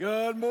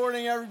Good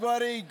morning,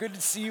 everybody. Good to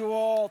see you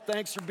all.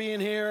 Thanks for being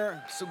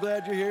here. So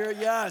glad you're here.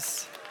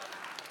 Yes.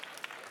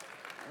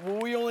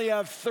 Well, we only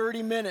have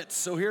 30 minutes,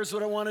 so here's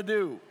what I want to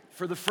do.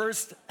 For the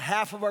first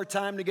half of our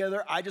time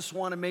together, I just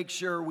want to make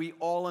sure we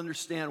all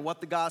understand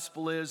what the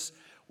gospel is,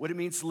 what it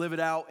means to live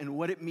it out, and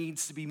what it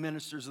means to be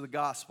ministers of the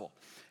gospel.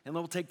 And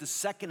then we'll take the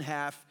second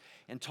half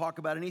and talk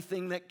about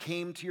anything that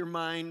came to your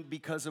mind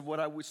because of what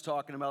I was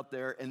talking about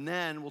there. And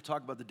then we'll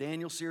talk about the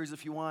Daniel series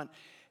if you want,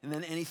 and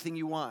then anything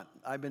you want.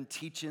 I've been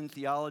teaching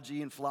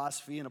theology and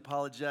philosophy and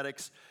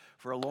apologetics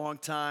for a long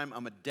time.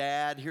 I'm a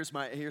dad. Here's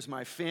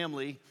my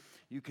family.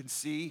 You can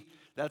see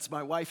that's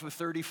my wife of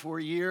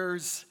 34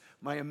 years,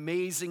 my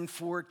amazing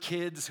 4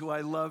 kids who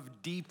I love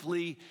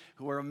deeply,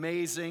 who are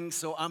amazing.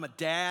 So I'm a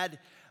dad.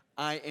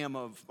 I am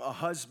a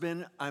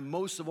husband. I'm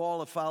most of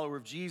all a follower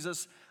of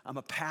Jesus. I'm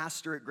a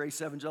pastor at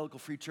Grace Evangelical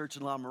Free Church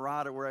in La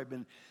Mirada, where I've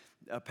been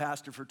a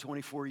pastor for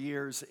 24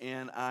 years,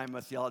 and I'm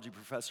a theology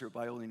professor at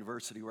Biola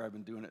University, where I've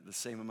been doing it the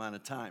same amount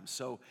of time.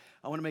 So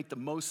I want to make the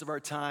most of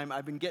our time.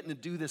 I've been getting to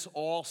do this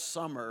all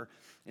summer,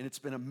 and it's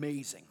been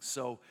amazing.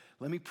 So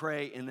let me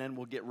pray, and then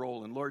we'll get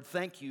rolling. Lord,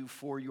 thank you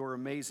for your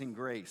amazing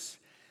grace.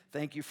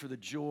 Thank you for the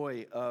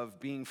joy of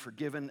being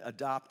forgiven,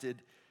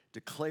 adopted,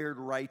 declared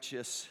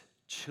righteous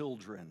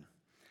children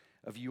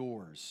of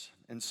yours.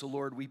 And so,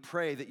 Lord, we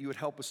pray that you would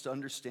help us to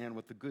understand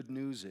what the good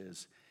news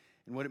is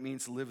and what it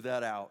means to live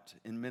that out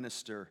and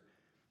minister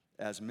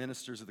as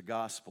ministers of the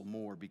gospel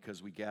more,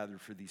 because we gather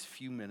for these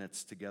few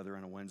minutes together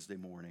on a Wednesday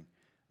morning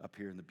up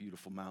here in the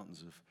beautiful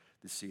mountains of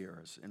the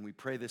Sierras. And we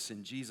pray this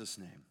in Jesus'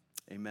 name.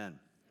 Amen.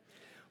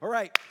 All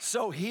right,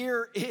 so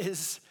here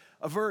is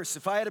a verse.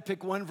 If I had to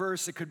pick one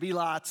verse, it could be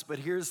lots, but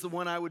here's the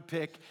one I would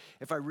pick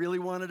if I really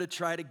wanted to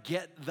try to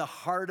get the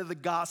heart of the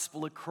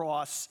gospel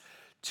across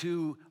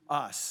to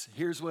us.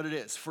 Here's what it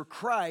is. For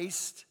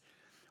Christ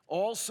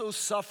also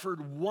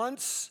suffered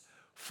once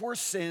for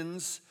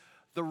sins,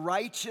 the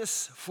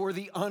righteous for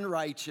the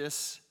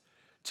unrighteous,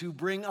 to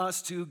bring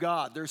us to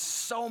God. There's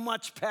so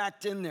much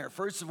packed in there.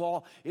 First of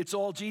all, it's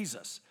all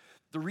Jesus.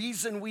 The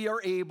reason we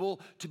are able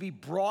to be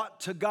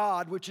brought to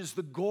God, which is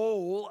the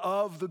goal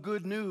of the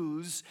good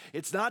news,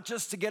 it's not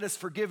just to get us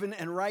forgiven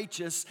and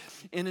righteous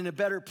and in a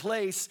better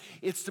place,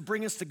 it's to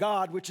bring us to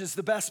God, which is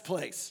the best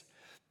place.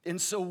 And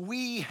so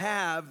we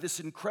have this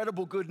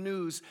incredible good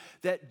news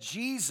that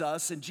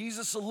Jesus and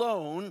Jesus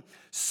alone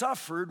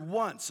suffered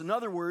once. In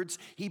other words,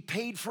 he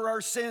paid for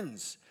our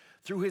sins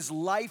through his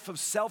life of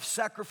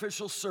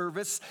self-sacrificial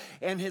service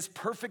and his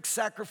perfect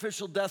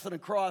sacrificial death on a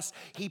cross.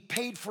 He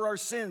paid for our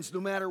sins. No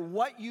matter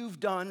what you've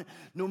done,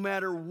 no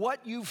matter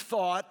what you've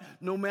thought,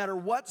 no matter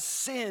what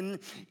sin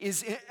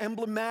is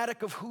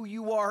emblematic of who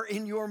you are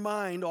in your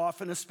mind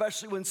often,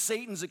 especially when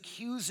Satan's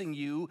accusing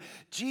you,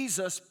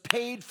 Jesus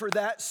paid for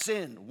that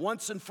sin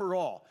once and for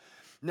all.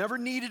 Never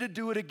needed to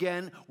do it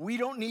again. We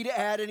don't need to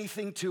add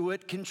anything to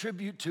it,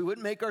 contribute to it,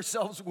 make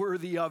ourselves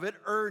worthy of it,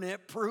 earn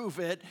it, prove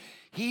it.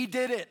 He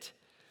did it.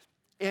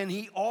 And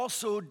he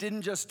also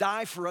didn't just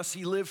die for us,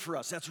 he lived for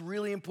us. That's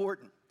really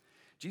important.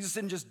 Jesus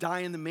didn't just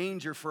die in the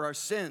manger for our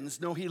sins.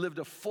 No, he lived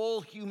a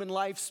full human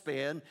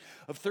lifespan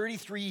of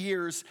 33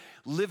 years,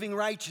 living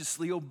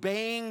righteously,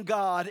 obeying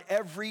God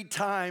every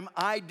time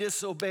I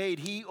disobeyed.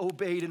 He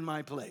obeyed in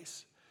my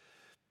place.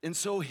 And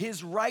so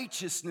his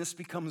righteousness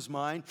becomes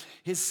mine.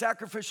 His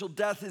sacrificial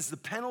death is the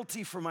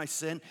penalty for my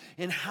sin.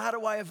 And how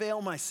do I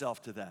avail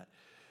myself to that?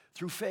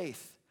 Through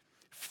faith.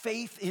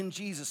 Faith in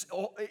Jesus.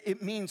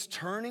 It means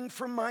turning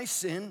from my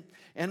sin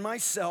and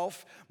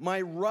myself,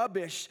 my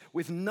rubbish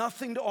with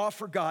nothing to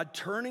offer God,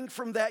 turning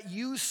from that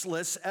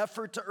useless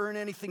effort to earn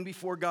anything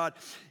before God,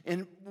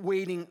 and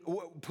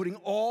putting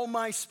all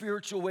my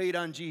spiritual weight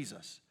on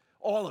Jesus.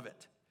 All of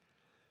it.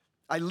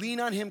 I lean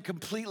on him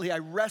completely. I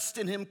rest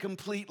in him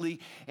completely,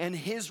 and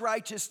his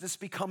righteousness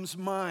becomes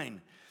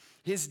mine.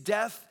 His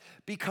death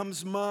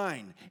becomes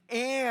mine,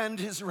 and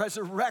his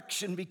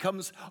resurrection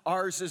becomes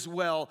ours as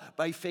well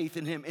by faith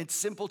in him. It's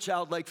simple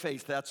childlike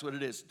faith. That's what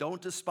it is.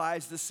 Don't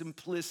despise the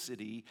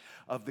simplicity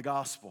of the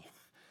gospel.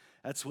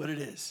 That's what it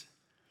is.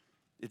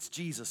 It's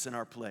Jesus in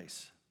our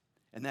place,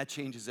 and that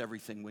changes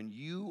everything. When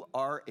you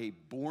are a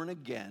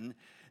born-again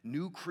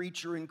new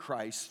creature in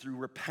Christ, through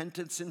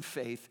repentance and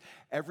faith,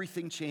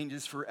 everything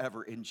changes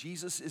forever. And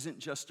Jesus isn't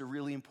just a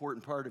really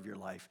important part of your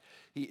life.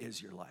 He is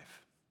your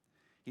life.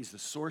 He's the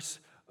source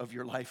of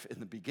your life in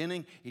the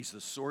beginning. He's the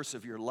source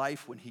of your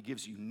life when he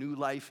gives you new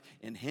life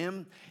in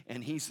him.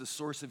 And he's the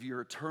source of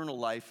your eternal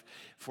life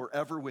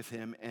forever with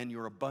him and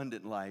your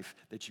abundant life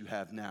that you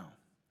have now.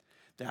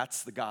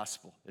 That's the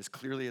gospel, as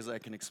clearly as I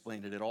can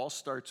explain it. It all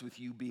starts with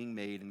you being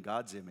made in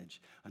God's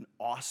image, an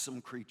awesome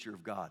creature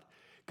of God.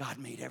 God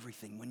made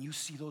everything. When you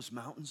see those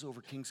mountains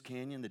over Kings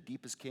Canyon, the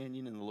deepest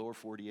canyon in the lower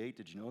 48,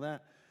 did you know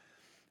that?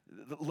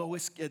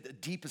 The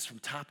deepest from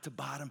top to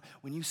bottom.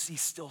 When you see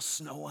still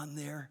snow on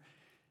there,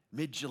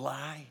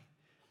 mid-July,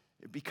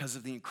 because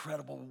of the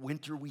incredible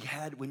winter we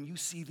had, when you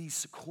see these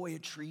sequoia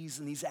trees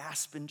and these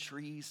aspen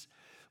trees,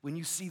 when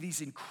you see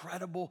these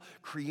incredible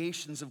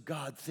creations of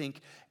God, think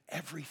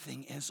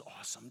everything is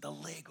awesome. The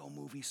Lego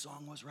movie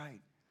song was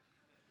right.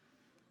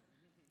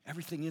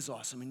 Everything is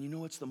awesome. And you know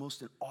what's the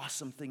most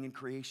awesome thing in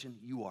creation?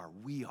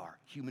 We are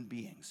human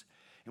beings.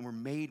 And we're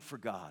made for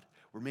God.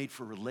 We're made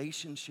for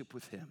relationship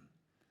with Him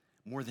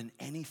more than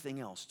anything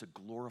else, to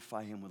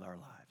glorify Him with our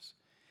lives.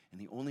 And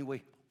the only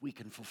way we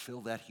can fulfill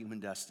that human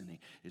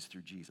destiny is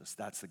through Jesus.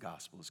 That's the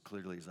gospel, as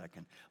clearly as I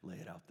can lay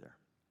it out there.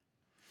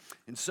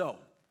 And so,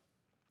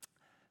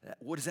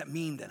 what does that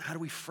mean then? How do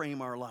we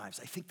frame our lives?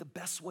 I think the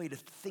best way to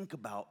think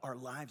about our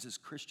lives as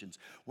Christians,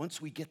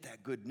 once we get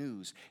that good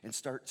news and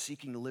start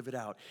seeking to live it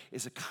out,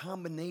 is a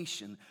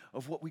combination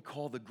of what we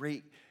call the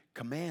Great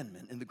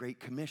Commandment and the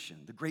Great Commission.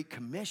 The Great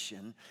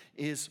Commission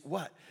is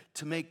what?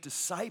 To make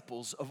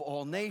disciples of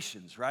all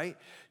nations, right?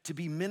 To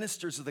be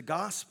ministers of the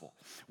gospel.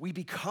 We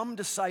become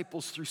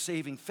disciples through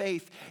saving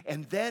faith,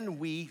 and then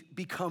we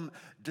become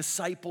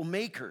disciple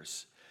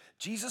makers.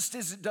 Jesus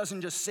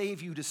doesn't just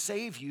save you to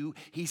save you.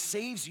 He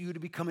saves you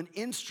to become an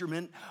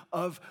instrument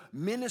of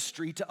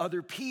ministry to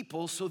other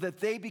people so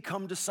that they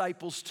become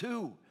disciples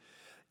too,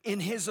 in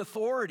His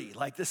authority,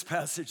 like this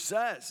passage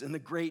says in the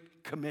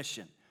Great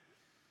Commission.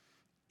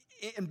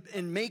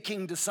 In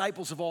making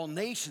disciples of all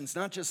nations,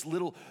 not just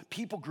little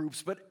people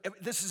groups, but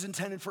this is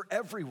intended for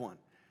everyone.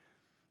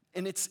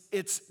 And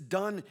it's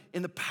done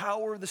in the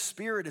power of the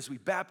Spirit as we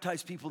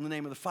baptize people in the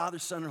name of the Father,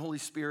 Son, and Holy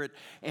Spirit,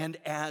 and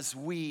as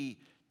we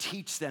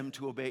teach them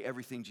to obey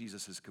everything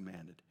Jesus has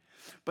commanded.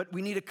 But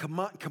we need to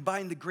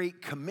combine the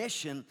Great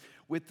Commission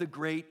with the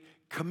Great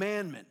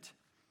Commandment.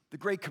 The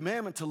Great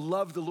Commandment to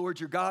love the Lord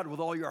your God with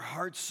all your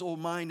heart, soul,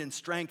 mind, and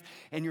strength,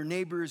 and your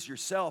neighbor as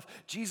yourself.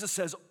 Jesus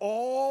says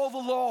all the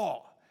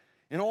law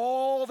and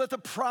all that the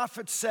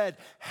prophets said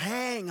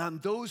hang on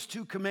those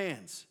two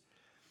commands.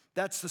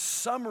 That's the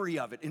summary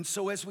of it. And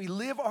so as we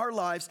live our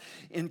lives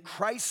in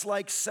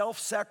Christ-like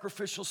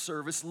self-sacrificial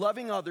service,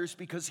 loving others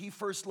because He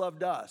first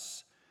loved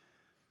us,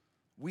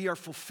 we are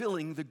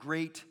fulfilling the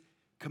Great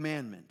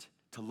Commandment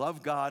to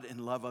love God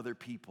and love other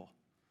people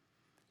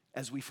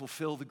as we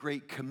fulfill the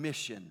Great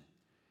Commission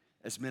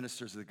as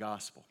ministers of the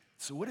gospel.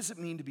 So what does it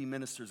mean to be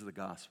ministers of the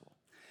gospel?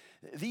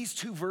 These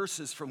two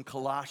verses from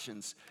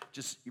Colossians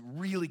just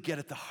really get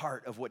at the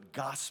heart of what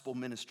gospel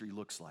ministry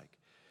looks like.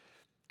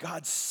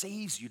 God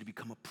saves you to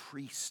become a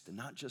priest and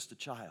not just a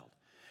child.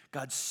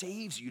 God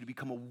saves you to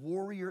become a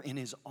warrior in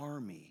His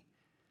army,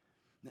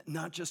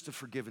 not just a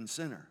forgiven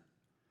sinner.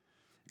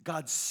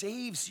 God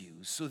saves you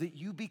so that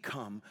you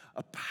become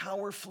a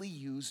powerfully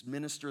used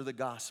minister of the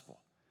gospel.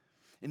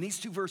 And these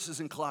two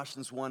verses in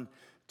Colossians 1,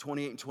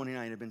 28 and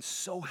 29 have been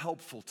so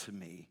helpful to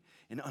me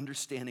in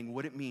understanding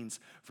what it means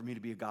for me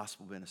to be a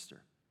gospel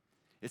minister.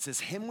 It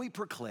says, Him we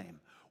proclaim,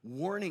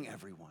 warning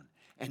everyone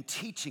and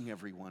teaching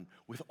everyone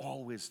with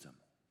all wisdom.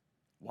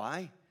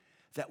 Why?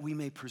 That we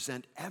may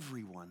present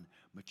everyone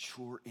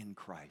mature in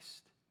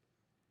Christ.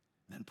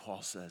 And then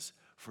Paul says,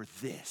 for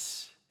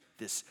this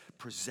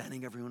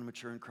presenting everyone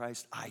mature in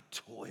Christ, I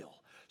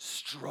toil,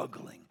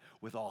 struggling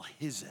with all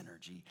His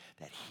energy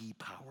that He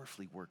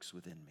powerfully works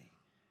within me.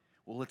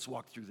 Well, let's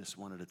walk through this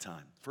one at a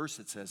time. First,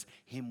 it says,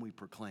 Him we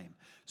proclaim.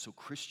 So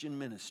Christian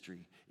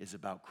ministry is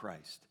about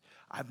Christ.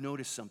 I've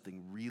noticed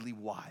something really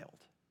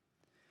wild.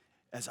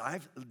 As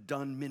I've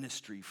done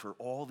ministry for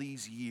all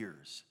these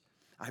years,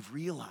 I've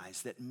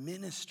realized that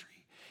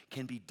ministry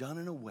can be done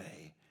in a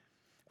way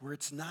where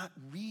it's not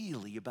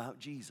really about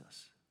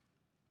Jesus.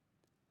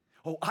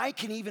 Oh, I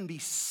can even be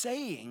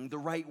saying the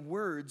right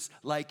words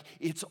like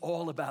it's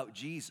all about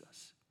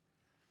Jesus.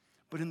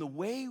 But in the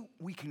way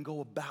we can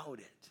go about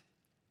it,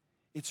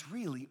 it's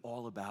really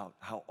all about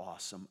how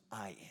awesome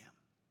I am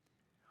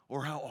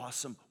or how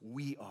awesome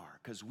we are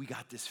because we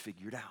got this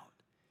figured out.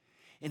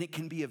 And it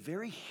can be a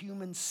very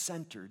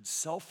human-centered,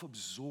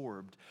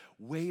 self-absorbed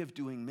way of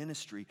doing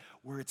ministry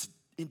where it's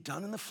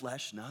done in the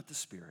flesh, not the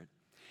spirit.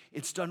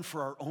 It's done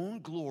for our own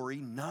glory,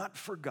 not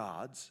for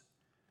God's.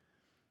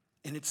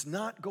 And it's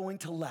not going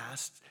to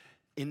last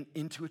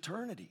into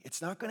eternity.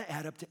 It's not going to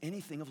add up to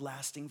anything of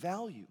lasting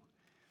value.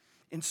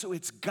 And so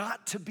it's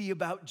got to be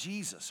about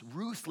Jesus,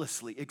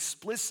 ruthlessly,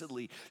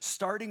 explicitly,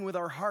 starting with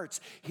our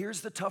hearts. Here's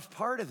the tough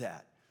part of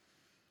that.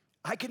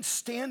 I can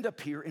stand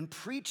up here and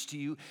preach to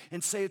you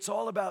and say it's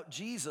all about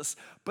Jesus,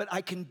 but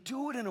I can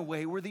do it in a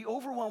way where the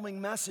overwhelming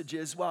message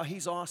is, well,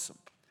 He's awesome,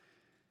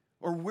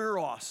 or we're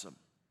awesome,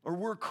 or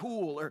we're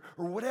cool, or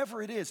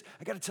whatever it is.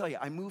 I got to tell you,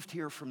 I moved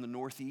here from the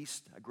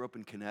Northeast. I grew up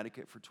in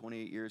Connecticut for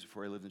 28 years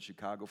before I lived in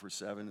Chicago for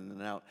 7, and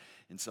then out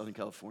in Southern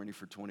California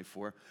for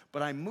 24.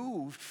 But I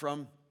moved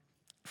from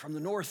the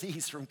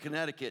Northeast, from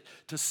Connecticut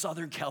to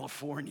Southern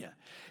California.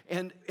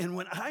 And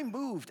when I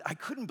moved, I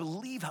couldn't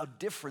believe how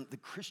different the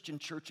Christian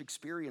church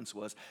experience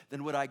was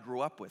than what I grew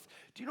up with.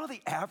 Do you know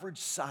the average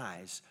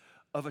size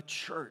of a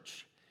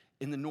church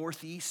in the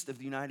Northeast of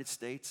the United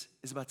States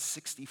is about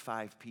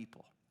 65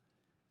 people?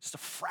 Just a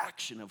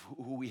fraction of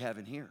who we have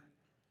in here.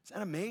 Isn't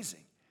that amazing?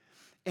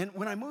 And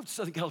when I moved to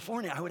Southern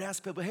California, I would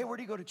ask people, hey, where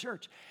do you go to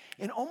church?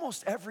 And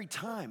almost every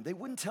time, they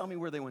wouldn't tell me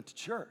where they went to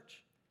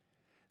church.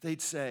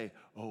 They'd say,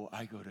 oh,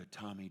 I go to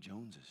Tommy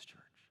Jones's church,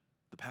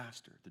 the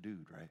pastor, the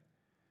dude, right?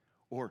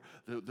 Or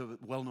the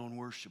well-known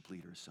worship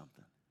leader or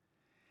something.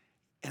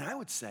 And I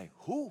would say,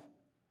 who?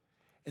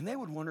 And they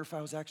would wonder if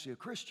I was actually a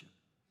Christian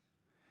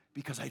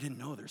because I didn't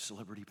know their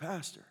celebrity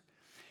pastor.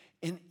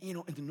 And,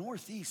 in the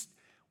Northeast,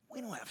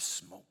 we don't have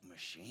smoke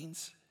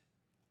machines.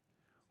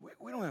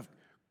 We don't have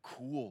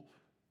cool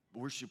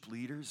worship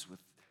leaders with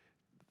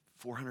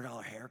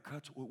 $400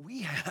 haircuts. What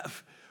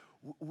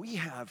we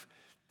have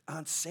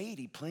Aunt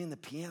Sadie playing the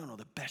piano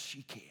the best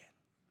she can.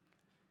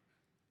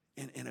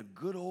 And a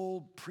good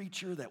old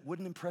preacher that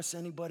wouldn't impress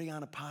anybody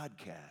on a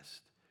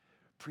podcast,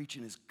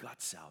 preaching his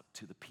guts out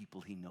to the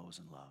people he knows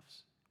and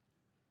loves.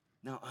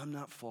 Now, I'm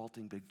not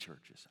faulting big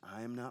churches.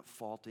 I am not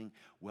faulting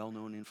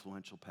well-known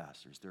influential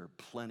pastors. There are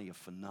plenty of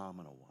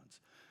phenomenal ones.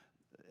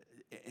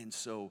 And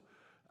so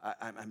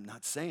I'm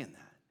not saying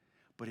that.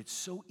 But it's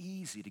so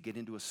easy to get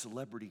into a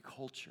celebrity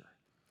culture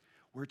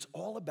where it's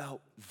all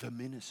about the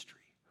ministry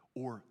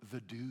or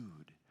the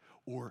dude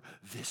or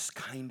this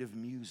kind of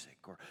music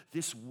or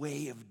this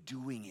way of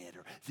doing it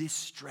or this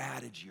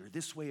strategy or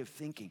this way of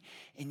thinking.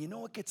 And you know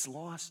what gets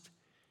lost?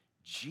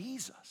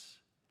 Jesus.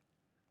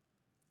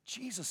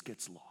 Jesus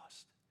gets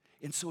lost.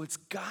 And so it's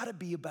got to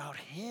be about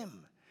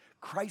him,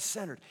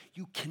 Christ-centered.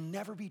 You can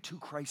never be too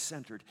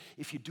Christ-centered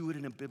if you do it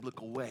in a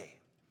biblical way.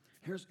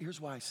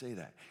 Here's why I say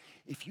that.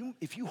 If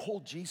you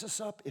hold Jesus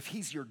up, if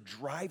he's your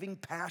driving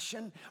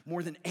passion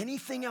more than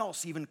anything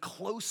else, even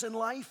close in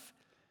life,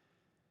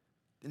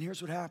 then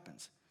here's what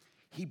happens.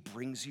 He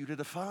brings you to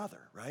the Father,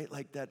 right?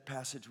 Like that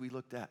passage we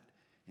looked at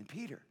in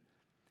Peter.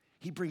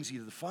 He brings you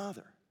to the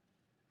Father.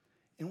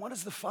 And what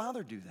does the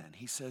Father do then?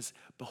 He says,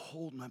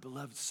 behold my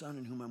beloved Son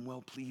in whom I'm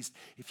well pleased.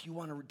 If you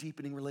want a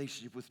deepening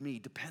relationship with me,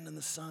 depend on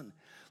the Son.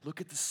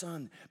 Look at the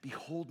Son.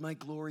 Behold my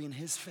glory in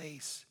his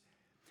face.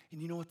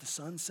 And you know what the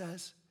Son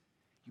says?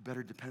 You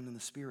better depend on the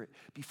Spirit.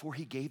 Before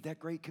he gave that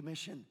great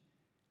commission,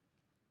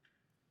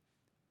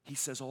 he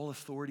says, all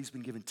authority has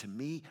been given to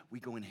me.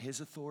 We go in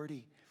his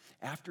authority.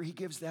 After he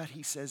gives that,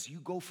 he says, you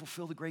go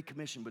fulfill the great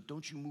commission, but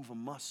don't you move a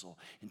muscle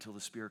until the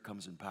Spirit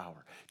comes in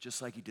power,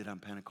 just like he did on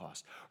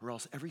Pentecost, or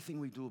else everything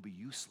we do will be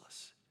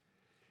useless.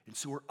 And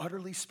so we're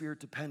utterly Spirit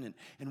dependent.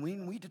 And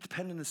when we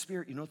depend on the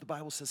Spirit, you know what the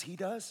Bible says he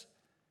does?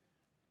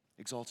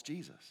 Exalts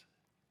Jesus.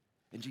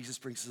 And Jesus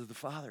brings us to the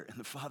Father, and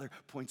the Father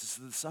points us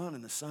to the Son,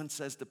 and the Son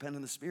says, depend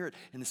on the Spirit,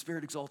 and the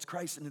Spirit exalts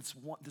Christ, and it's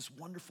this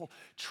wonderful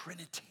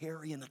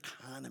Trinitarian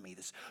economy,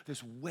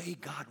 this way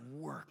God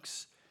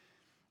works.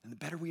 And the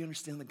better we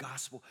understand the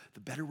gospel, the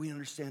better we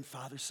understand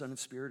Father, Son, and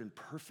Spirit in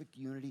perfect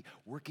unity,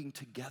 working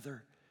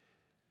together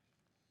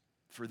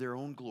for their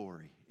own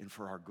glory and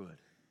for our good.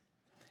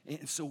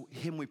 And so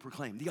him we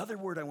proclaim. The other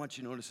word I want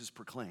you to notice is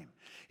proclaim.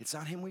 It's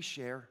not him we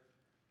share,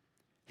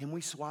 him we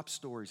swap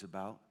stories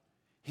about,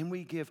 him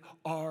we give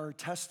our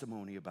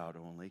testimony about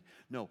only.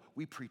 No,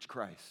 we preach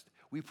Christ.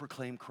 We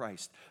proclaim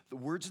Christ. The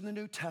words in the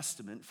New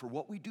Testament for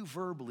what we do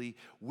verbally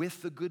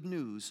with the good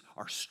news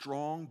are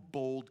strong,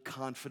 bold,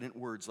 confident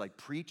words like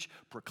preach,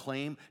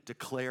 proclaim,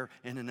 declare,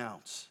 and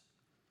announce.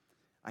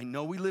 I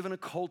know we live in a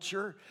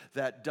culture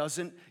that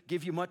doesn't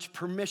give you much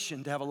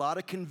permission to have a lot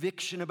of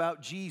conviction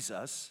about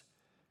Jesus,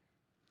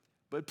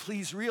 but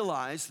please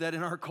realize that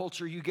in our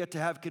culture you get to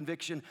have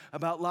conviction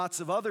about lots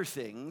of other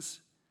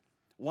things.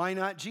 Why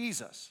not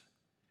Jesus?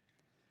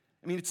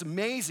 I mean, it's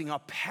amazing how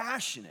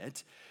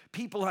passionate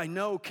people I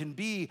know can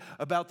be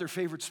about their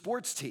favorite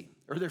sports team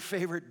or their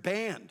favorite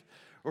band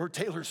or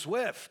Taylor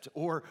Swift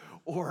or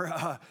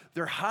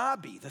their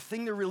hobby, the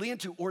thing they're really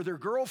into, or their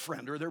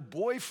girlfriend or their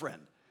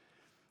boyfriend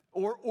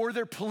or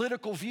their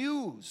political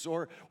views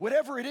or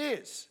whatever it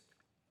is.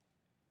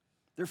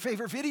 Their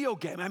favorite video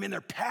game. I mean,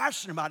 they're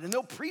passionate about it, and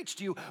they'll preach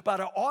to you about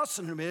how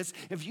awesome it is.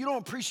 If you don't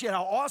appreciate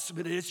how awesome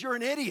it is, you're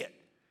an idiot.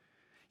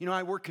 You know,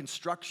 I worked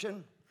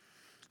construction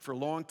for a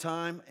long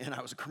time, and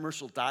I was a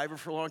commercial diver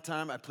for a long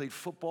time. I played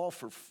football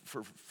for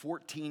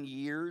 14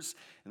 years,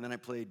 and then I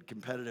played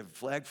competitive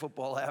flag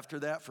football after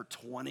that for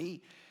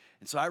 20.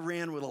 And so I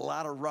ran with a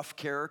lot of rough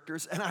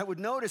characters, and I would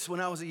notice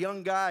when I was a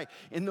young guy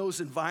in those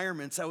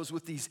environments, I was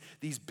with these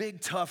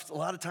big, tough, a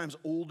lot of times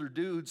older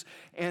dudes,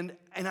 and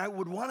I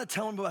would want to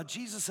tell them about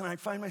Jesus, and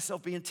I'd find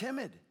myself being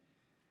timid.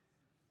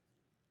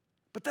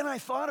 But then I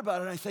thought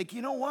about it, and I think,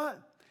 you know what?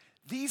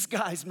 These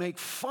guys make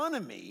fun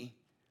of me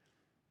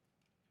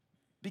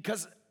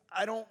because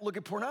I don't look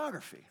at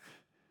pornography.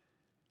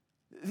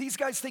 These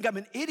guys think I'm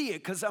an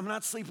idiot because I'm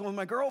not sleeping with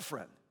my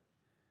girlfriend.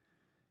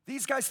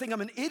 These guys think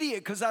I'm an idiot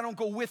because I don't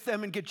go with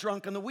them and get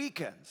drunk on the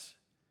weekends.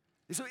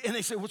 And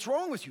they say, what's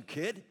wrong with you,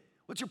 kid?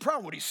 What's your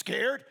problem? What, are you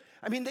scared?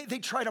 I mean, they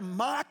try to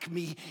mock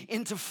me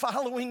into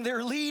following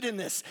their lead in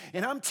this.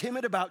 And I'm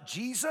timid about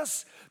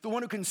Jesus, the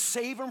one who can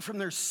save them from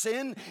their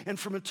sin and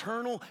from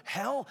eternal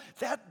hell.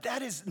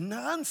 That is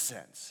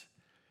nonsense.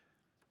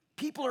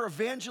 People are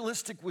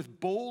evangelistic with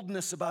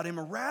boldness about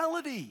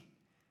immorality,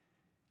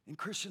 and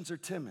Christians are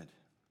timid.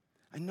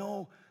 I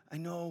know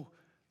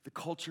the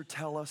culture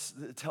tells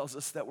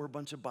us that we're a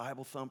bunch of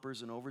Bible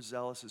thumpers and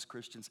overzealous as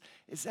Christians.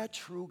 Is that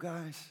true,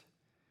 guys?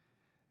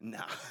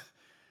 No.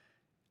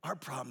 Our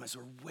problem is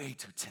we're way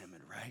too timid,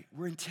 right?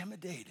 We're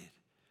intimidated.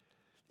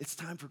 It's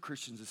time for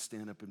Christians to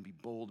stand up and be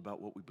bold about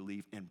what we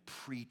believe and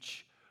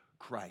preach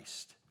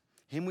Christ.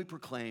 Him we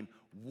proclaim,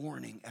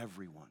 warning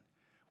everyone.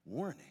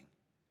 Warning?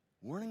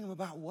 Warning them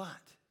about what?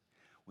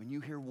 When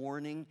you hear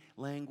warning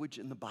language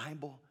in the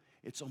Bible,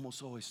 it's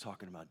almost always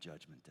talking about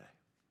Judgment Day.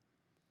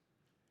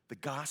 The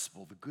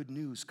gospel, the good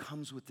news,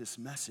 comes with this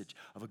message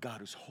of a God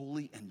who's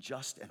holy and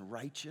just and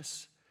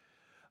righteous,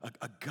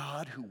 a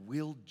God who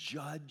will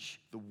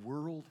judge the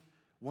world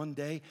one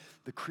day.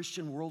 The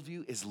Christian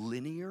worldview is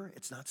linear.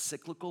 It's not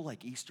cyclical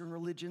like Eastern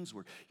religions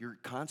where you're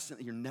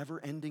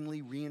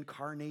never-endingly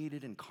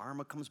reincarnated and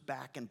karma comes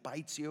back and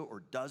bites you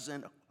or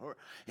doesn't.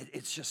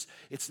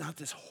 It's not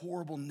this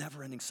horrible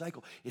never-ending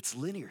cycle. It's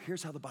linear.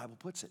 Here's how the Bible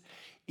puts it.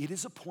 It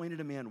is appointed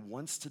a man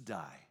once to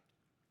die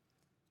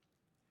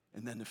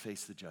and then to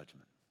face the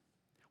judgment.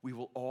 We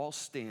will all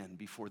stand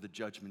before the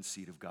judgment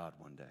seat of God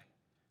one day.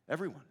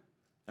 Everyone.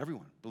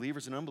 Everyone,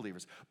 believers and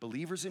unbelievers.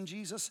 Believers in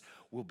Jesus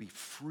will be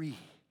free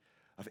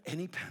of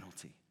any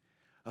penalty,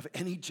 of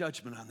any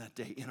judgment on that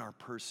day in our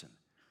person.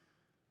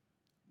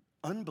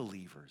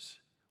 Unbelievers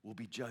will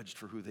be judged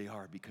for who they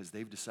are because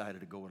they've decided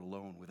to go it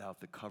alone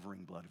without the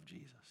covering blood of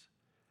Jesus.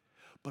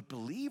 But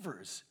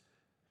believers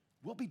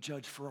will be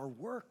judged for our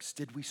works.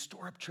 Did we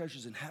store up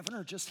treasures in heaven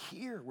or just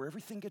here where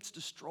everything gets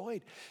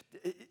destroyed?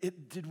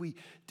 Did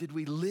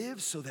we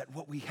live so that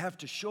what we have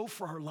to show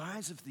for our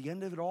lives at the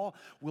end of it all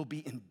will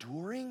be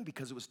enduring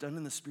because it was done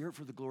in the Spirit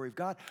for the glory of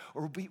God?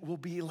 Or will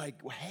be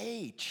like,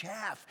 hey,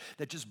 chaff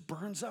that just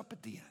burns up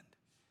at the end?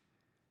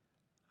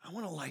 I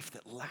want a life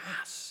that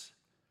lasts,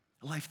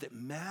 a life that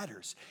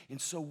matters. And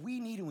so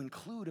we need to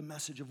include a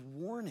message of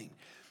warning.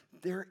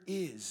 There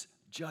is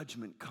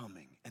judgment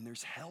coming, and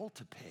there's hell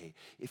to pay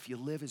if you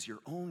live as your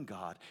own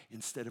God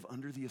instead of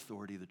under the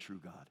authority of the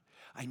true God.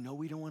 I know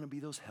we don't want to be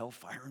those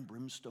hellfire and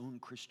brimstone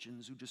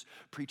Christians who just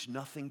preach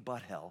nothing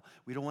but hell.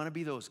 We don't want to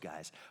be those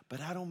guys, but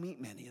I don't meet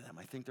many of them.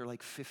 I think they're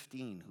like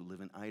 15 who live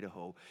in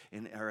Idaho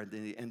and are at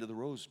the end of the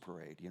Rose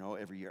Parade,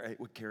 every year,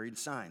 with carrying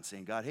signs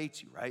saying God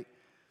hates you, right?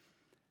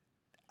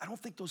 I don't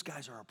think those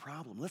guys are a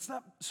problem. Let's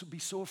not be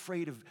so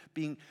afraid of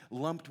being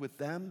lumped with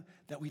them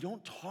that we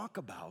don't talk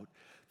about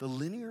the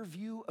linear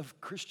view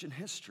of Christian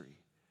history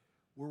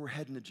where we're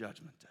heading to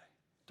Judgment Day.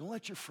 Don't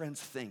let your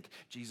friends think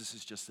Jesus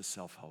is just a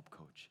self-help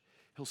coach.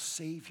 He'll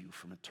save you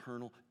from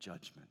eternal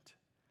judgment.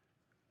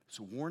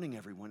 So warning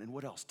everyone, and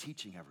what else?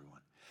 Teaching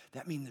everyone.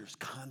 That means there's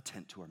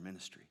content to our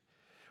ministry.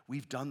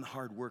 We've done the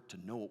hard work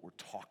to know what we're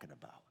talking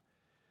about.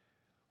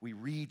 We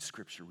read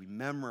Scripture, we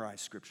memorize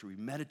Scripture, we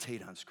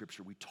meditate on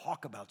Scripture, we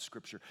talk about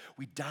Scripture,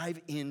 we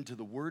dive into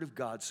the Word of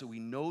God so we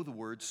know the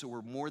Word, so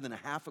we're more than a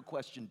half a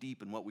question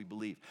deep in what we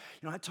believe.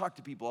 I talk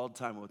to people all the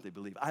time about what they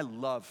believe. I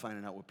love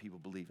finding out what people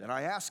believe. And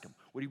I ask them,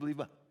 what do you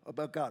believe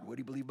about God? What do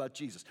you believe about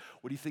Jesus?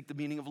 What do you think the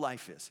meaning of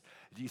life is?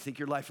 Do you think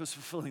your life is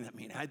fulfilling that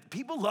meaning?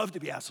 People love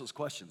to be asked those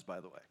questions, by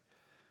the way.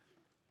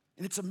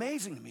 And it's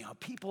amazing to me how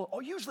people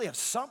usually have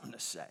something to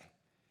say.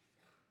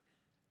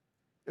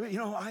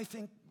 I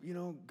think,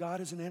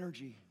 God is an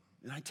energy,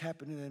 and I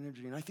tap into that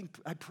energy, and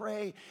I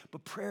pray,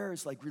 but prayer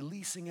is like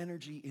releasing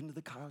energy into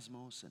the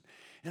cosmos,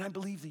 and I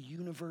believe the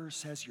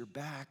universe has your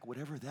back,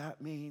 whatever that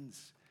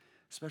means,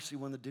 especially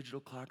when the digital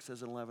clock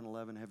says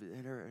 11:11. Have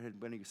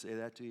anybody say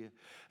that to you?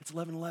 It's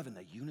 11:11,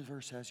 the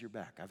universe has your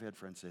back. I've had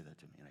friends say that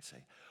to me, and I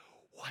say,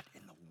 what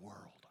in the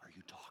world are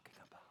you talking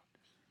about?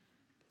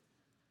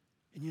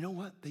 And you know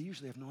what? They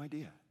usually have no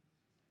idea.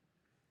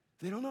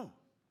 They don't know.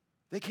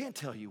 They can't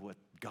tell you what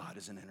God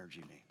as an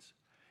energy means.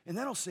 And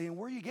then I'll say,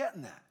 where are you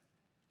getting that?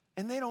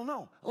 And they don't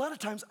know. A lot of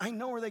times I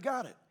know where they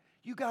got it.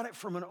 You got it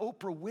from an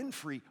Oprah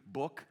Winfrey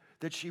book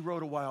that she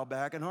wrote a while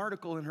back, an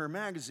article in her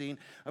magazine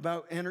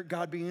about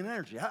God being an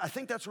energy. I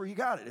think that's where you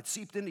got it. It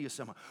seeped into you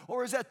somehow.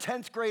 Or is that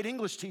 10th grade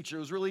English teacher who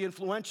was really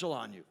influential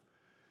on you?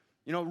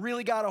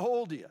 Really got a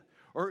hold of you.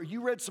 Or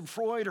you read some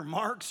Freud or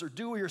Marx or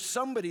Dewey or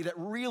somebody that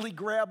really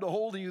grabbed a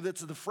hold of you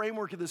that's the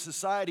framework of the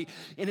society,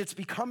 and it's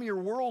become your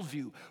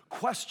worldview.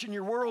 Question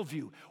your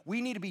worldview.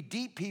 We need to be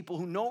deep people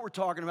who know what we're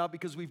talking about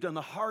because we've done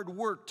the hard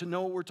work to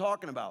know what we're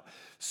talking about.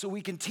 So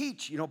we can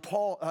teach.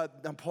 Paul,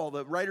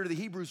 the writer of the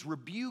Hebrews,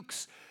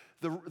 rebukes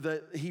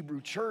the Hebrew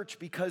church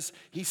because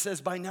he says,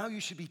 by now you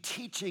should be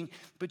teaching,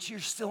 but you're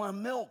still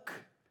on milk.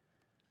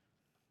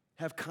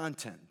 Have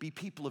content. Be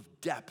people of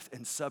depth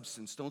and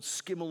substance. Don't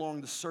skim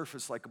along the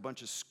surface like a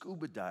bunch of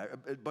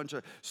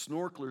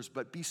snorkelers,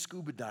 but be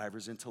scuba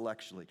divers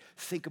intellectually.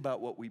 Think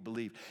about what we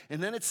believe.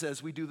 And then it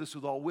says we do this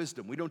with all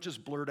wisdom. We don't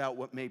just blurt out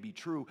what may be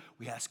true.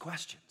 We ask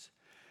questions.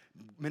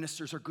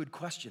 Ministers are good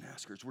question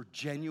askers. We're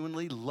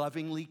genuinely,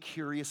 lovingly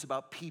curious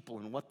about people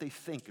and what they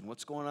think and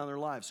what's going on in their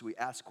lives, so we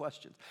ask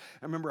questions.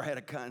 I remember I had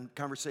a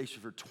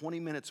conversation for 20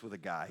 minutes with a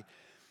guy,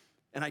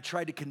 and I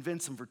tried to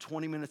convince him for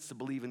 20 minutes to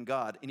believe in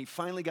God. And he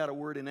finally got a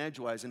word in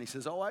edgewise, and he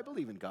says, I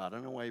believe in God. I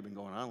don't know why you've been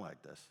going on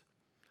like this.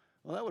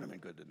 Well, that would have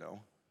been good to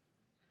know.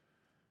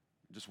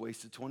 Just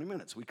wasted 20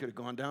 minutes. We could have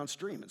gone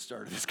downstream and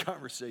started this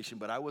conversation,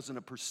 but I wasn't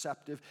a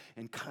perceptive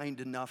and kind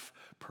enough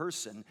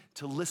person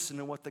to listen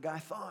to what the guy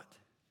thought.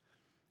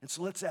 And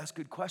so let's ask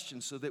good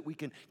questions so that we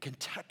can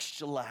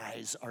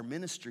contextualize our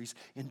ministries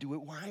and do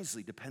it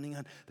wisely, depending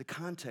on the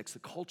context,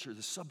 the culture,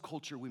 the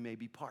subculture we may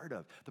be part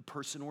of, the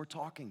person we're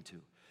talking to.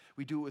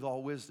 We do it with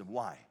all wisdom.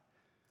 Why?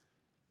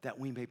 That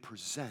we may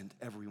present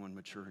everyone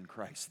mature in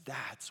Christ.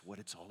 That's what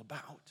it's all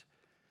about.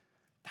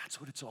 That's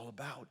what it's all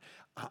about.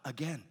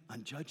 Again,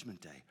 on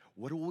Judgment Day,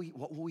 what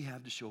will we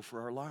have to show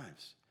for our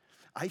lives?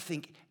 I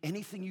think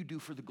anything you do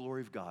for the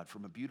glory of God,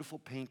 from a beautiful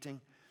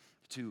painting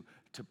to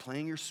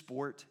playing your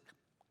sport,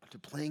 to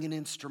playing an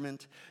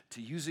instrument,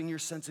 to using your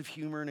sense of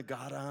humor in a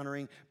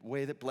God-honoring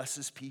way that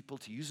blesses people,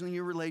 to using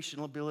your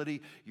relational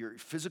ability, your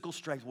physical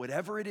strength,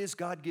 whatever it is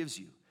God gives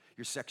you,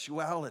 your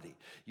sexuality,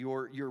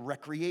 your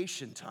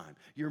recreation time,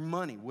 your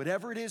money,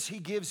 whatever it is he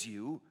gives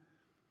you,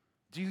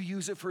 do you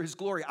use it for his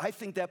glory? I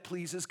think that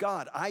pleases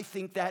God. I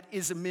think that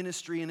is a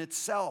ministry in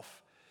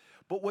itself.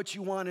 But what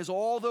you want is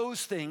all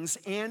those things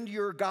and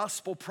your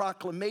gospel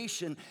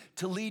proclamation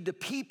to lead to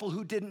people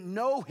who didn't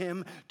know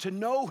him to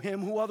know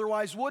him who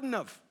otherwise wouldn't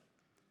have.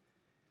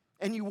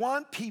 And you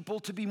want people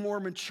to be more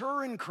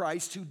mature in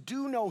Christ who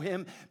do know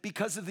him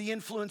because of the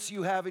influence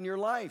you have in your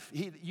life,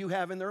 you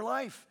have in their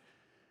life.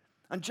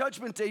 On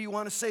Judgment Day, you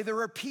want to say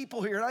there are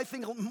people here, and I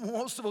think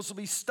most of us will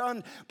be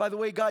stunned by the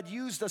way God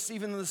used us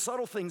even in the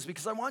subtle things,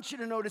 because I want you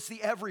to notice the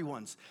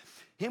everyones.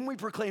 Him we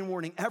proclaim,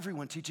 warning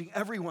everyone, teaching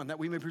everyone, that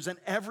we may present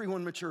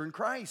everyone mature in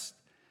Christ.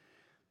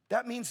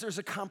 That means there's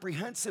a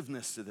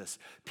comprehensiveness to this.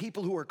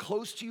 People who are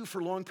close to you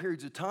for long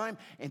periods of time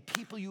and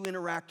people you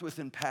interact with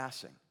in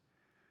passing.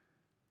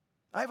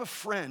 I have a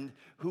friend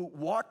who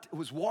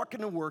was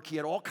walking to work. He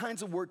had all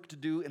kinds of work to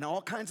do and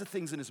all kinds of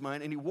things in his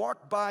mind. And he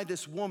walked by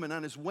this woman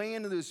on his way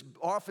into this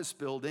office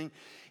building,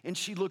 and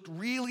she looked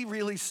really,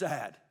 really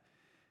sad.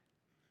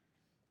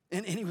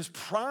 And he was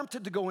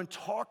prompted to go and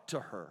talk to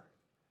her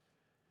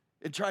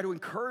and try to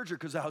encourage her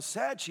because of how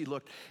sad she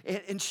looked.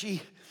 And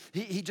he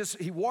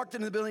walked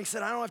into the building. He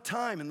said, I don't have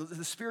time. And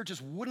the Spirit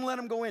just wouldn't let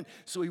him go in.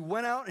 So he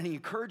went out and he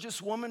encouraged this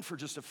woman for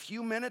just a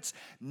few minutes,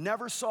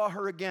 never saw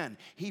her again.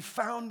 He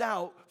found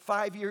out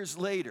 5 years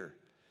later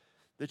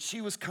that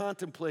she was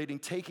contemplating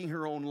taking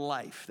her own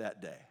life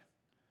that day.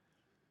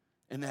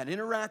 And that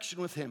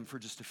interaction with him for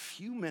just a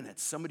few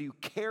minutes, somebody who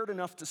cared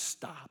enough to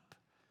stop,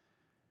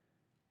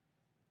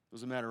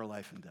 was a matter of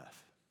life and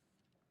death.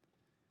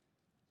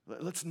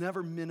 Let's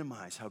never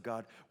minimize how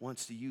God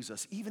wants to use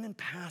us, even in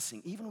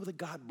passing, even with a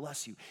God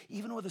bless you,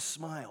 even with a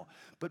smile,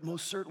 but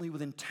most certainly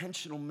with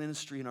intentional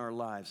ministry in our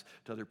lives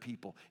to other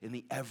people, in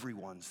the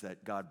everyones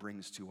that God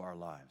brings to our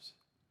lives.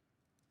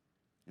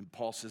 And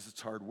Paul says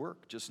it's hard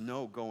work. Just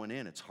know going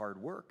in, it's hard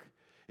work.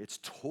 It's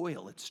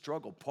toil, it's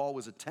struggle. Paul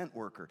was a tent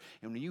worker.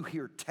 And when you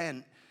hear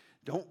tent,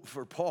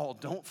 for Paul,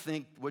 don't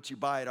think what you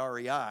buy at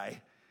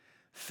REI.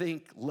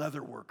 Think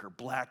leather worker,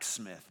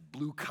 blacksmith,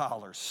 blue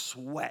collar,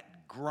 sweat,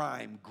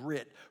 grime,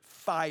 grit,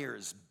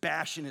 fires,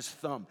 bashing his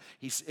thumb.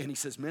 And he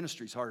says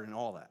ministry's harder than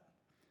all that.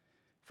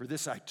 For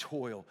this I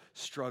toil,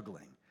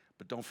 struggling.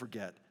 But don't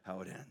forget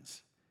how it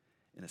ends.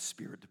 In a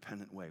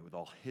spirit-dependent way with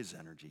all his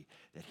energy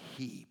that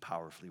he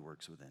powerfully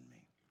works within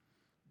me.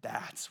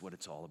 That's what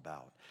it's all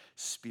about.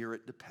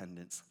 Spirit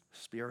dependence,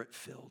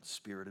 spirit-filled,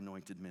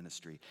 spirit-anointed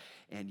ministry.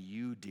 And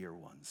you, dear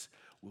ones,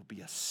 will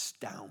be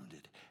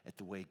astounded at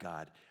the way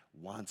God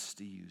wants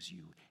to use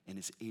you and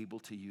is able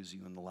to use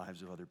you in the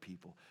lives of other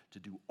people to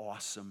do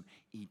awesome,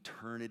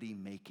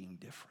 eternity-making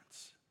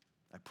difference.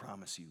 I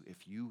promise you,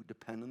 if you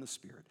depend on the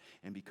Spirit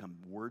and become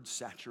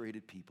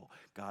word-saturated people,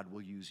 God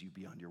will use you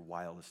beyond your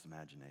wildest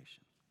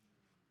imagination.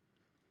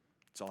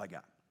 That's all I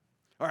got.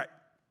 All right,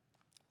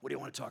 what do you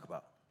want to talk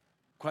about?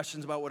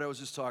 Questions about what I was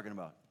just talking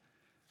about?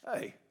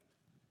 Hey,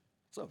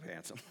 what's up,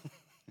 handsome?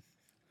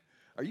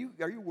 Are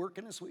you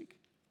working this week?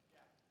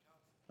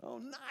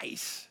 Oh,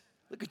 nice.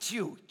 Look at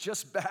you,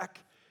 just back,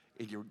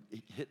 and you're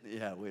hitting,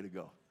 yeah, way to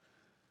go.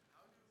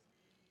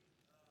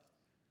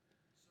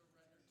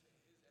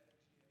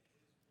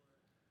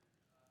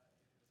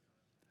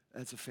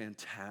 That's a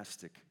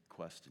fantastic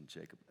question,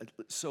 Jacob.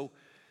 So,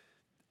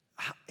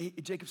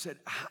 Jacob said,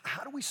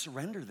 how do we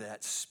surrender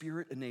that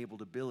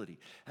spirit-enabled ability?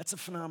 That's a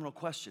phenomenal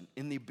question.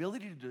 And the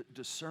ability to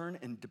discern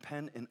and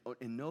depend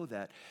and know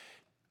that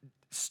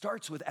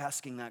starts with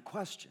asking that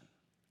question.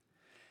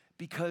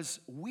 Because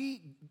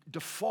we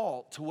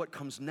default to what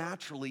comes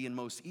naturally and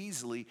most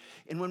easily,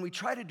 and when we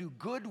try to do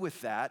good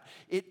with that,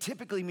 it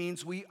typically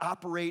means we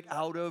operate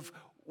out of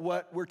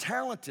what we're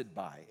talented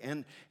by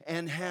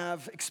and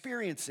have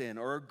experience in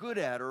or are good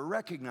at or are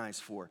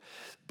recognized for.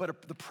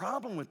 But the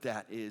problem with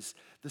that is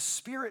the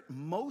Spirit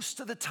most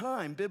of the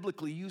time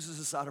biblically uses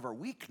us out of our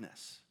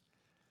weakness.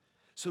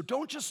 So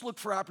don't just look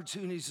for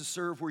opportunities to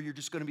serve where you're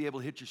just going to be able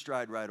to hit your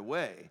stride right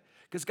away.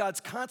 Because God's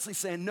constantly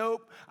saying,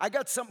 nope, I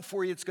got something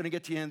for you that's going to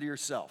get to the end of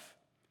yourself.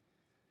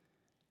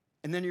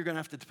 And then you're going to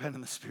have to depend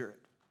on the Spirit.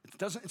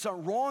 It's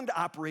not wrong to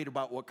operate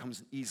about what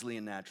comes easily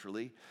and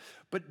naturally,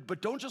 but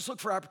don't just look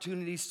for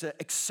opportunities to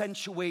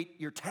accentuate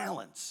your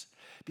talents.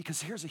 Because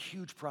here's a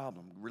huge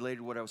problem related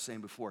to what I was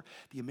saying before.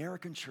 The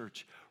American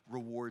church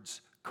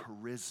rewards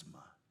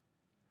charisma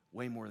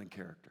way more than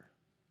character.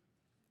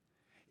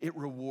 It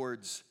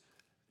rewards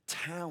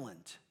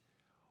talent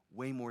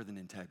way more than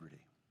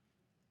integrity.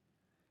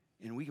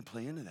 And we can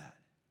play into that.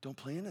 Don't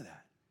play into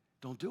that.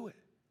 Don't do it.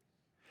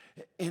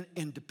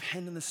 And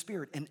depend on the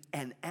Spirit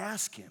and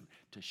ask him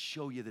to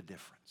show you the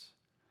difference.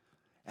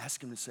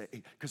 Ask him to say,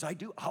 because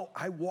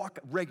I walk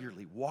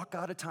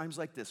out of times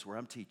like this where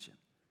I'm teaching.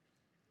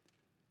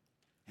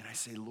 And I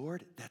say,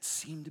 Lord, that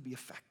seemed to be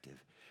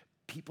effective.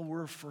 People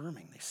were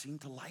affirming. They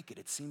seemed to like it.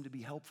 It seemed to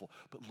be helpful.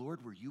 But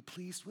Lord, were you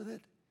pleased with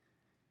it?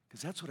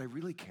 Because that's what I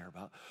really care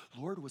about.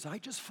 Lord, was I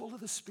just full of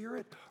the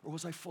Spirit or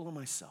was I full of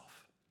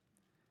myself?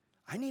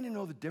 I need to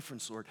know the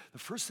difference, Lord. The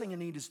first thing I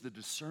need is the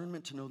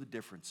discernment to know the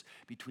difference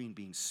between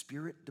being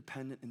Spirit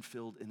dependent and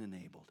filled and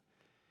enabled,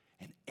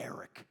 and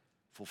Eric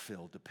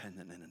fulfilled,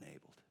 dependent, and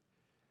enabled.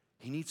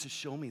 He needs to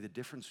show me the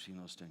difference between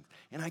those things.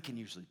 And I can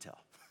usually tell.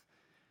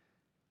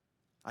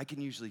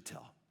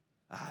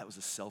 It was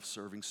a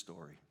self-serving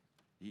story.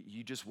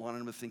 You just wanted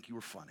him to think you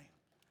were funny.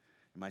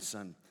 And my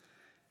son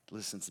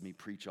listens to me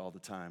preach all the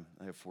time.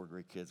 I have 4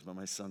 great kids, but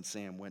my son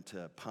Sam went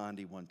to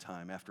Pondy one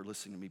time after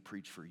listening to me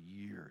preach for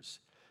years.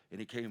 And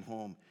he came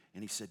home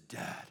and he said,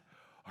 Dad,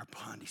 our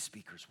Pondy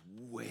speaker's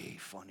way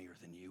funnier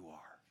than you are.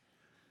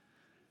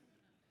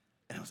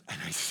 And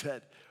I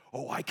said,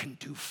 oh, I can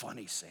do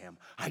funny, Sam.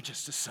 I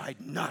just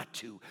decide not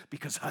to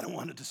because I don't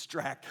want to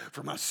distract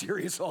from how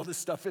serious all this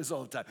stuff is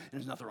all the time.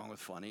 And there's nothing wrong with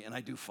funny, and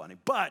I do funny.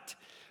 But,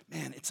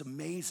 man, it's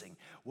amazing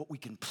what we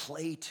can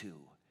play to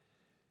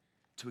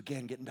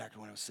again, getting back to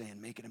what I was saying,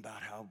 making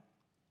about how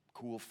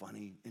cool,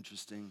 funny,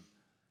 interesting,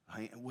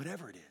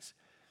 whatever it is.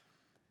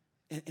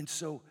 And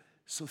so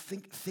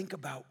think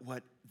about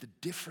what the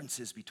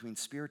difference is between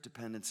spirit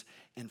dependence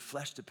and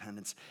flesh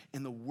dependence.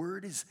 And the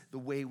word is the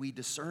way we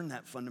discern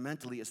that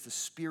fundamentally as the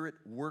Spirit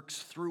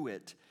works through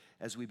it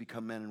as we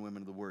become men and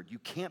women of the word. You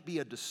can't be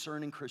a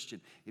discerning Christian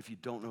if you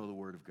don't know the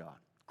word of God.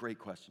 Great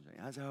question, Jay.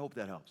 I hope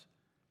that helps.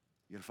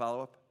 You got a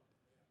follow-up?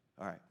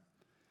 All right.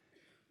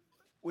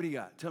 What do you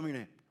got? Tell me your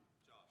name.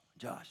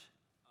 Josh.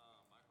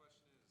 My question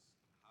is,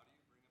 how do you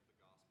bring up the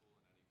gospel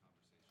in any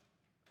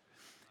conversation?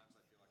 Sometimes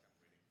I feel like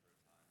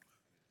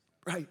I'm waiting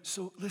for a time. Right,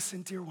 so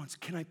listen, dear ones,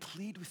 can I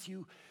plead with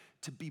you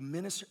to be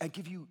minister? I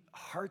give you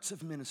hearts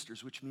of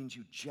ministers, which means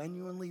you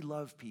genuinely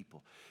love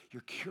people.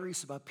 You're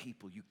curious about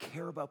people. You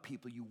care about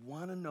people. You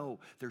want to know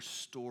their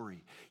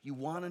story. You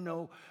want to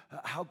know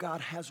how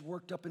God has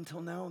worked up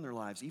until now in their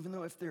lives, even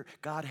though if they're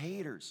God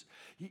haters.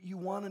 You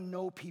want to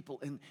know people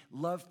and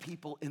love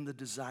people in the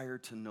desire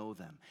to know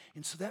them.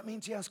 And so that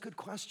means you ask good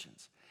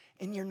questions.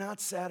 And you're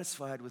not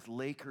satisfied with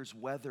Lakers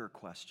weather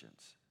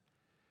questions.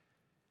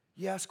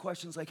 You ask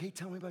questions like, hey,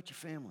 tell me about your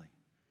family.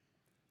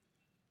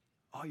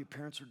 Oh, your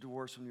parents were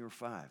divorced when you were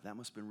 5. That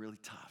must have been really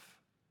tough.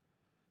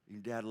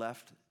 Your dad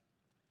left.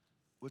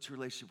 What's your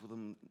relationship with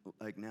him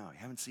like now? You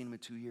haven't seen him in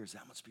 2 years.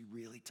 That must be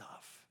really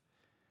tough.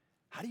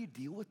 How do you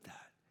deal with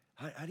that?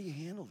 How do you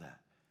handle that?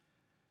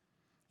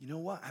 You know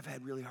what? I've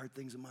had really hard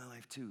things in my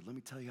life too. Let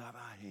me tell you how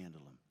I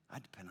handle them. I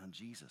depend on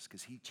Jesus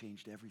because he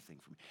changed everything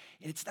for me.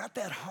 And it's not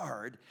that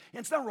hard.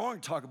 And it's not wrong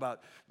to talk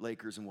about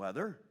Lakers and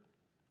weather.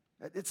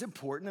 It's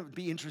important to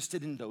be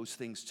interested in those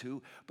things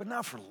too, but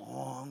not for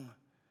long.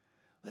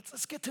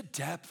 Let's get to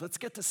depth. Let's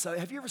get to,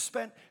 have you ever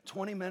spent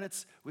 20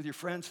 minutes with your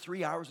friends,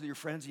 3 hours with your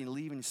friends, and you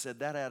leave and you said,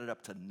 that added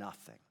up to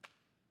nothing?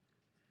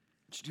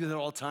 Did you do that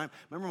all the time?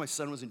 Remember my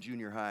son was in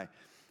junior high,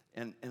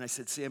 and I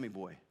said, Sammy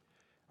boy,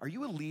 are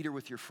you a leader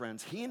with your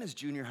friends? He and his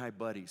junior high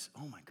buddies,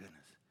 oh my goodness.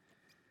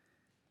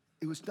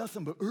 It was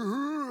nothing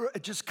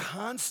but just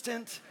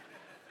constant,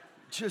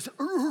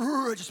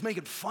 just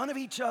making fun of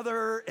each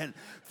other and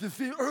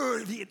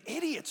the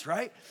idiots,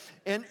 right?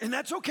 And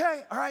that's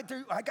okay. All right,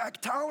 I got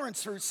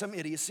tolerance for some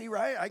idiocy,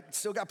 right? I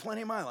still got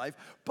plenty in my life.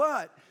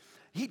 But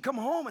he'd come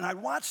home and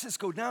I'd watch this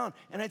go down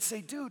and I'd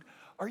say, dude,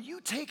 are you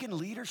taking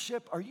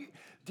leadership?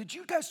 Did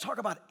you guys talk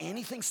about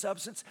anything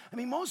substance? I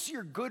mean, most of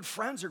your good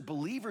friends are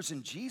believers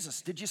in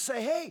Jesus. Did you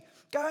say, hey,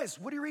 guys,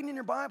 what are you reading in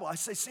your Bible? I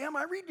say, Sam,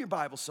 I read your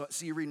Bible,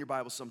 see you reading your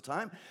Bible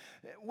sometime.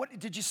 What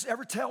did you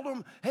ever tell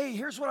them, hey,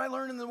 here's what I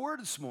learned in the Word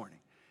this morning?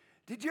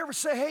 Did you ever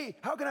say, hey,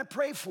 how can I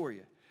pray for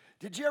you?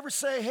 Did you ever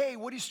say, hey,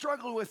 what do you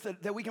struggle with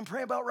that we can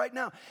pray about right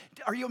now?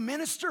 Are you a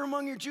minister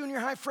among your junior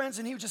high friends?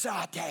 And he would just say,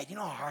 Dad, you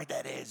know how hard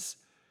that is.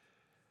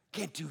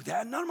 Can't do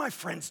that. None of my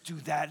friends do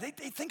that. They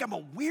think I'm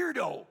a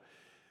weirdo.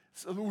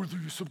 So,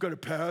 some kind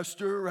of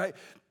pastor, right?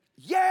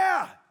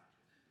 Yeah.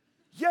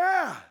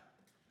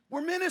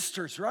 We're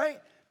ministers, right?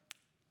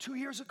 2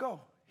 years ago,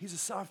 he's a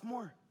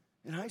sophomore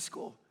in high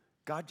school.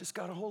 God just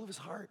got a hold of his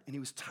heart, and he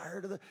was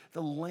tired of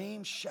the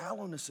lame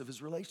shallowness of his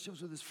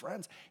relationships with his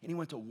friends. And he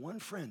went to one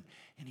friend,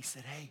 and he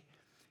said, hey,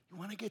 you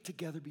want to get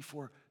together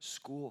before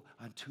school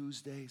on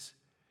Tuesdays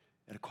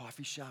at a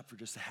coffee shop for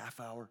just a half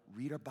hour,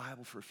 read our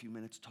Bible for a few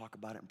minutes, talk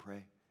about it, and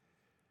pray?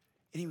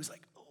 And he was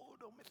like, oh,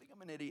 don't think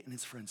I'm an idiot. And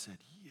his friend said,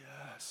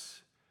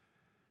 yes,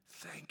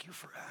 thank you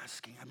for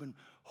asking. I've been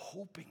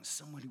hoping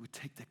somebody would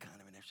take that kind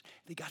of initiative.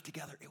 They got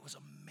together. It was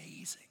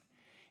amazing.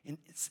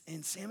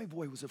 And Sammy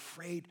boy was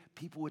afraid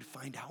people would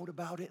find out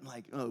about it and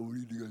like, oh, what are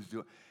you guys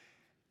doing?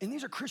 And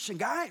these are Christian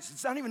guys.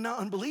 It's not even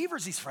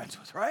unbelievers he's friends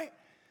with, right?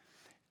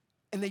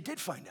 And they did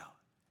find out.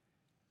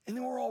 And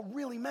they were all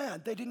really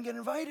mad they didn't get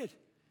invited.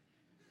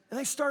 And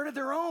they started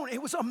their own.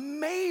 It was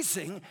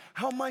amazing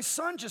how my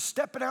son just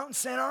stepping out and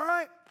saying, all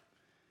right,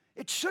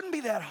 it shouldn't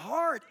be that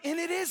hard. And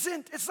it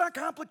isn't. It's not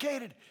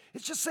complicated.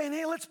 It's just saying,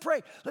 hey, let's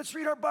pray. Let's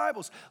read our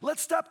Bibles.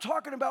 Let's stop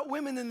talking about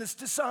women in this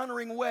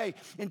dishonoring way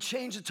and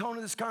change the tone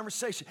of this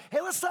conversation. Hey,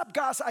 let's stop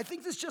gossip. I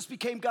think this just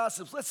became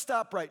gossip. Let's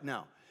stop right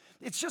now.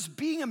 It's just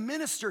being a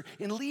minister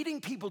and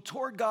leading people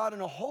toward God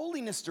in a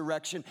holiness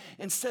direction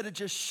instead of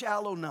just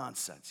shallow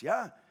nonsense,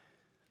 yeah?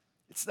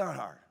 It's not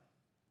hard.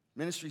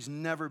 Ministry's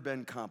never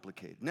been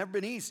complicated. Never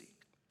been easy.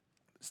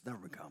 It's never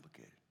been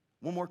complicated.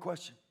 One more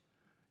question.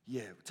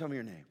 Yeah, tell me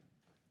your name.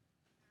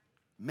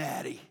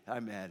 Maddie. Hi,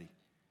 Maddie.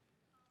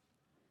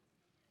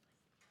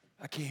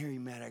 I can't hear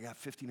you, Maddie. I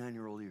got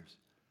 59-year-old ears.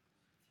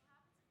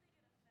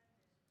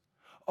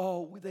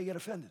 Oh, they get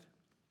offended.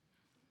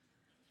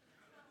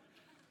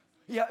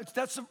 Yeah,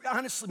 that's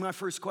honestly my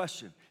first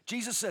question.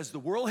 Jesus says, the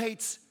world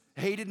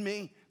hated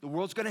me. The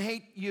world's going to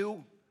hate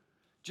you.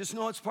 Just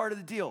know it's part of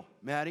the deal,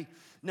 Maddie.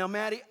 Now,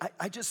 Maddie,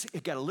 I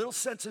got a little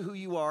sense of who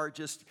you are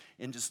just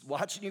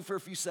watching you for a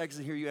few seconds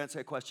and hear you answer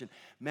that question.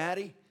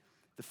 Maddie,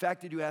 the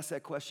fact that you asked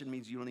that question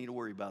means you don't need to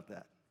worry about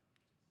that.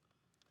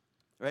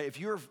 Right? If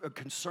you're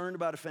concerned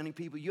about offending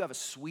people, you have a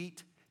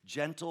sweet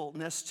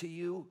gentleness to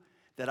you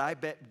that I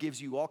bet gives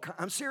you all kinds.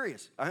 I'm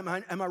serious. Am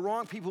I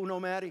wrong, people who know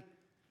Maddie?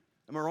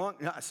 Am I wrong?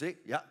 Yeah, see?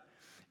 Yeah.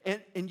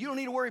 And you don't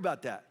need to worry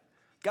about that.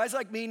 Guys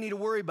like me need to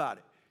worry about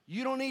it.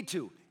 You don't need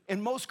to.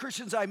 And most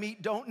Christians I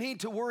meet don't need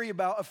to worry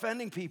about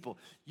offending people.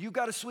 You've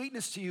got a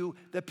sweetness to you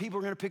that people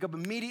are going to pick up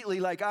immediately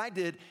like I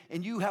did,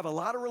 and you have a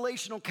lot of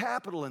relational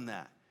capital in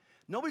that.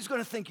 Nobody's going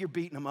to think you're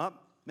beating them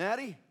up,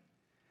 Maddie.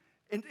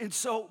 And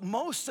so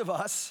most of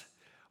us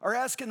are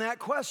asking that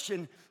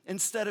question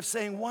instead of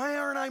saying, why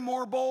aren't I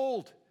more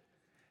bold?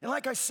 And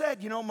like I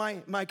said, you know,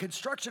 my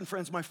construction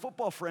friends, my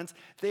football friends,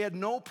 they had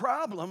no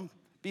problem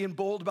being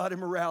bold about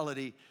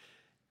immorality.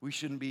 We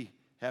shouldn't be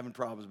having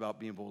problems about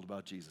being bold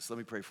about Jesus. Let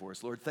me pray for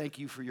us. Lord, thank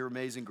you for your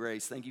amazing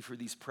grace. Thank you for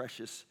these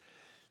precious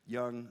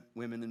young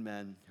women and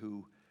men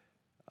who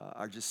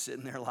are just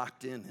sitting there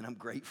locked in, and I'm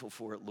grateful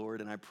for it,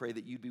 Lord, and I pray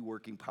that you'd be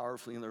working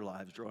powerfully in their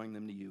lives, drawing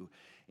them to you,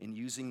 and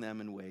using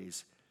them in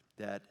ways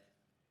that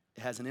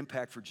has an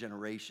impact for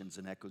generations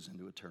and echoes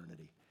into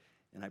eternity.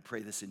 And I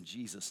pray this in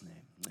Jesus'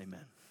 name.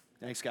 Amen.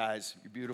 Thanks, guys. You're beautiful.